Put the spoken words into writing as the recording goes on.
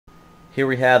Here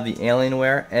we have the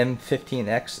Alienware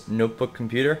m15x notebook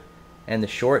computer and the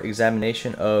short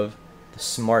examination of the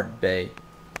SmartBay.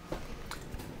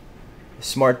 The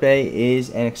SmartBay is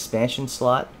an expansion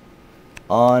slot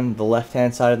on the left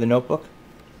hand side of the notebook.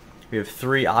 We have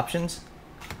three options.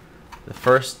 The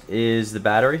first is the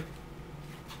battery.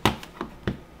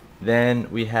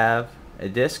 Then we have a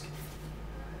disc.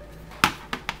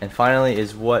 And finally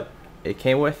is what it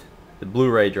came with, the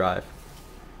Blu-ray drive.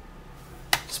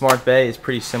 SmartBay is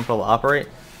pretty simple to operate.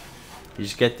 You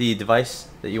just get the device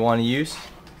that you want to use,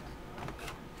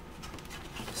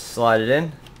 slide it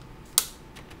in,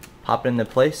 pop it into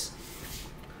place.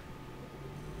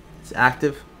 It's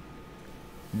active.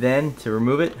 Then to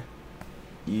remove it,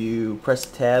 you press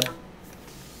the tab,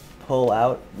 pull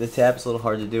out the tab. It's a little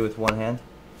hard to do with one hand.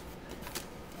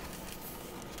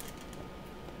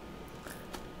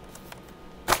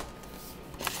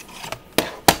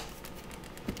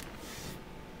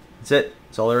 That's it.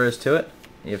 That's all there is to it.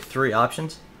 You have three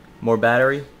options: more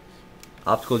battery,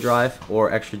 optical drive,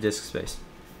 or extra disk space.